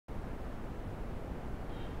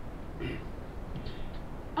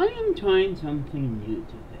I am trying something new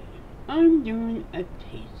today. I'm doing a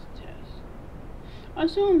taste test. I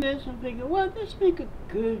saw this and figured, well, let's make a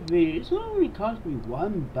good video. It's only cost me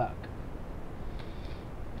 $1.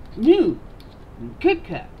 New Kit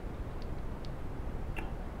Kat.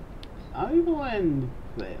 Ireland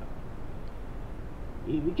flavor.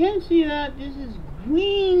 If you can't see that, this is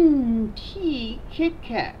green tea Kit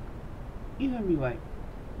Kat. You heard me right.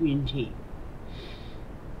 Green tea.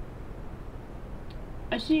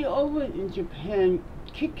 I see over in Japan,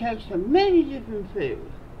 Kit Kats have many different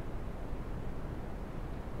flavors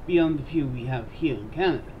beyond the few we have here in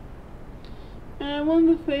Canada. And one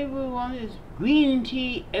of the favorite ones is green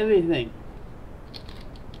tea everything.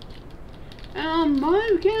 And on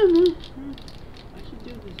my camera, I should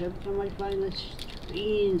do this every time I find a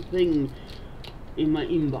strange thing in my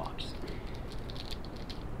inbox.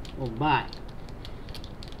 Or buy.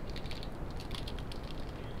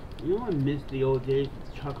 You know, I miss the old days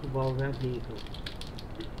with chocolate ball wrapping.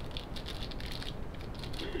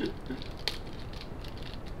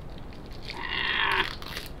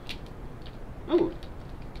 Oh,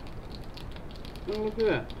 look at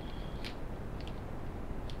that.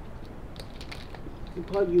 The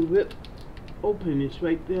part you rip open is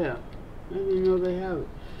right there. I didn't know they have it.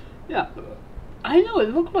 Yeah, I know, it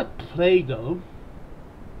looked like Play-Doh.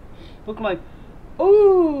 Looked like,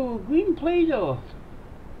 oh, green Play-Doh.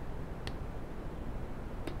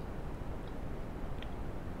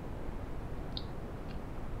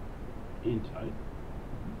 Inside.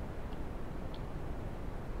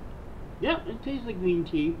 Yeah, it tastes like green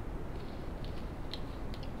tea.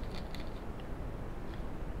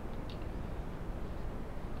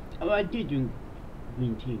 Oh, I did drink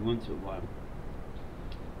green tea once in a while.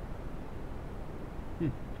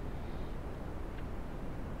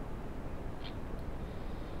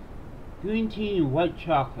 Green tea and white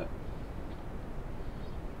chocolate.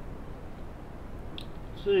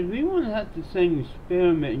 So if you want to have the same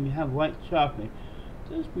experiment and you have white chocolate,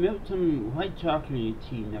 just melt some white chocolate in your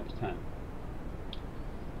tea next time.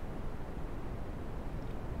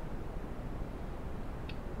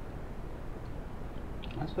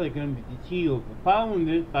 That's like going to be the tea overpowering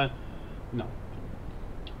it, but no.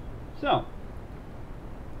 So,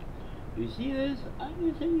 you see this? I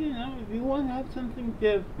was thinking, you know, if you want to have something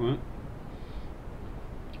different,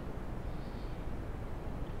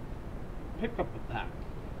 pick up a pack.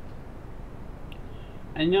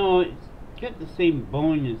 I know it's got the same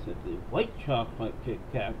bonus as the white chocolate Kit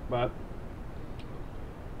Kat, but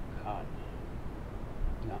God,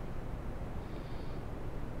 no.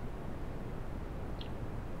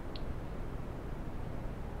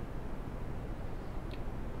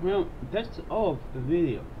 Well, that's all for the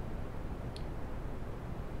video.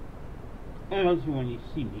 And also when you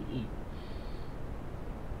see me eat.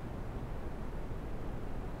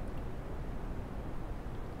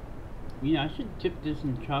 You know, I should dip this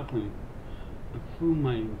in chocolate and fool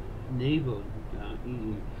my neighbor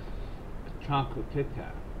eating chocolate Kit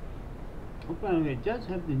Kat. Oh, by the way, it does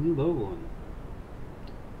have the new logo on it.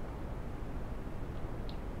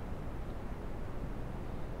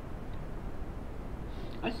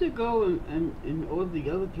 I should go and order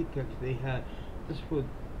the other Kit Kats they had just for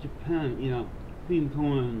Japan, you know, cream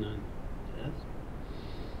corn and yes.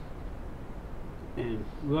 And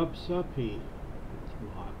rub sapi,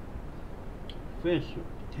 fish,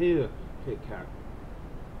 potato Kit Kat.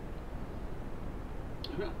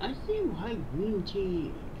 I see why green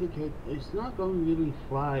tea Kit Kat is not going to really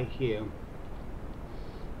fly here.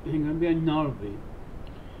 It's going to be a novelty.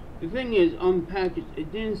 The thing is, on the package,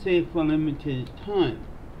 it didn't say for limited time.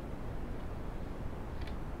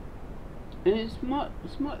 And it's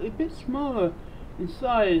a bit smaller in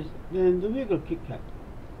size than the regular Kit Kat.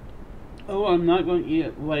 Oh, I'm not going to eat a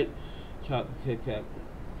white chocolate Kit Kat.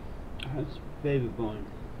 That's baby born.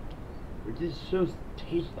 It just so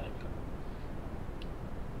tastes like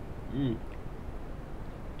it.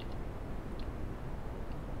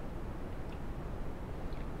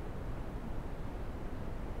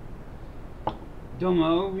 Don't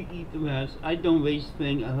overeat the rest. I don't waste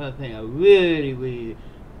things. Other things are really, really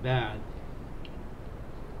bad.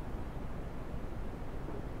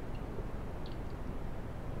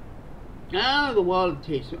 Now the water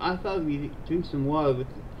taste. I thought if you drink some water with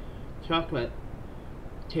the chocolate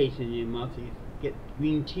taste in your mouth, you get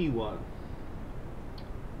green tea water.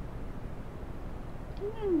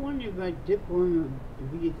 I wonder if I dip one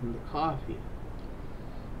of these in the coffee.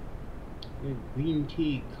 The green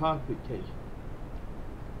tea coffee taste.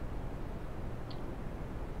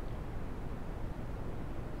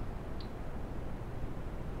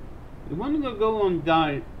 You want to go on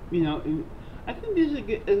diet, you know, I think this is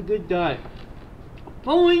a good diet.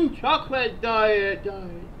 Following chocolate diet.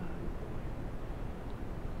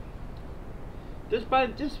 Just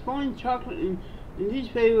following chocolate in these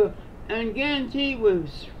flavor, and guarantee we'll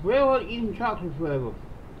swear out eating chocolate forever.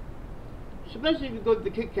 Especially if you go to the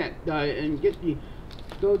Kit Kat diet and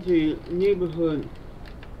go to your neighborhood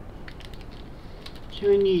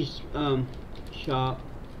Chinese shop,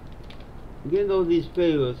 get all these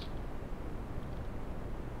flavors.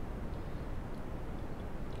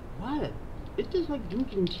 What? It's just like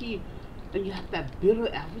drinking tea and you have that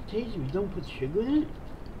bitter aftertaste if you don't put sugar in it.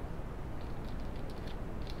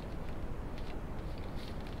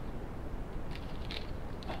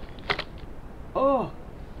 Oh,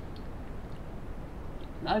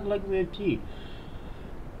 I like red tea.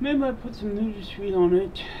 Maybe I put some NutraSweet on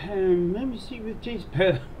it and maybe see if it tastes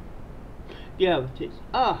better. Yeah, it tastes.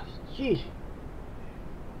 Ah, jeez.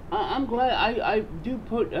 I'm glad I do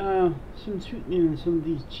put some sweetening in some of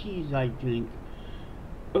these teas I drink.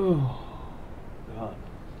 Oh God,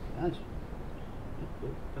 that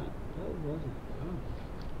wasn't good.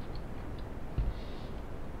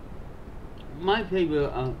 My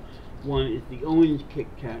favorite one is the orange Kit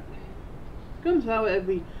Kat. Comes out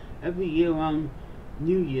every year around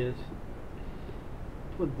New Year's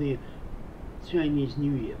for the Chinese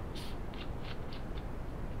New Year.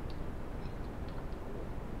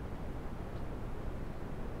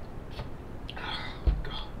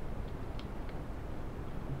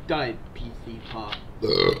 Diet PC pop.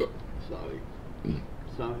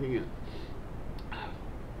 Sorry.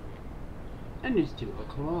 And it's 2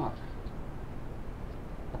 o'clock.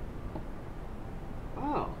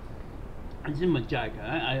 Oh, it's in my jacket.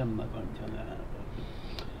 I am not going to turn that out.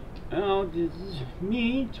 Oh, this is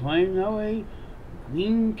me trying out a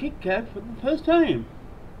green Kit Kat for the first time.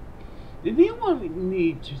 If you want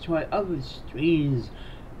me to try other strange,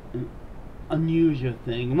 unusual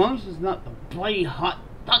thing, as long as it's not the bloody hot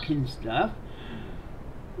fucking stuff,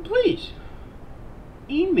 please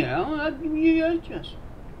email and I'll give you your address.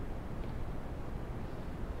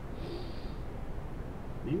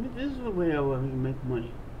 Maybe this is the way I want to make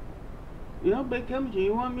money. You know, but come to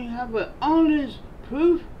you want me to have an honest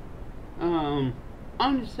proof,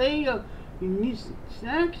 honest say you need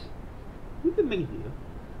snacks? We can make it here.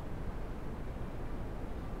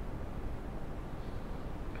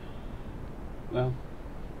 Well.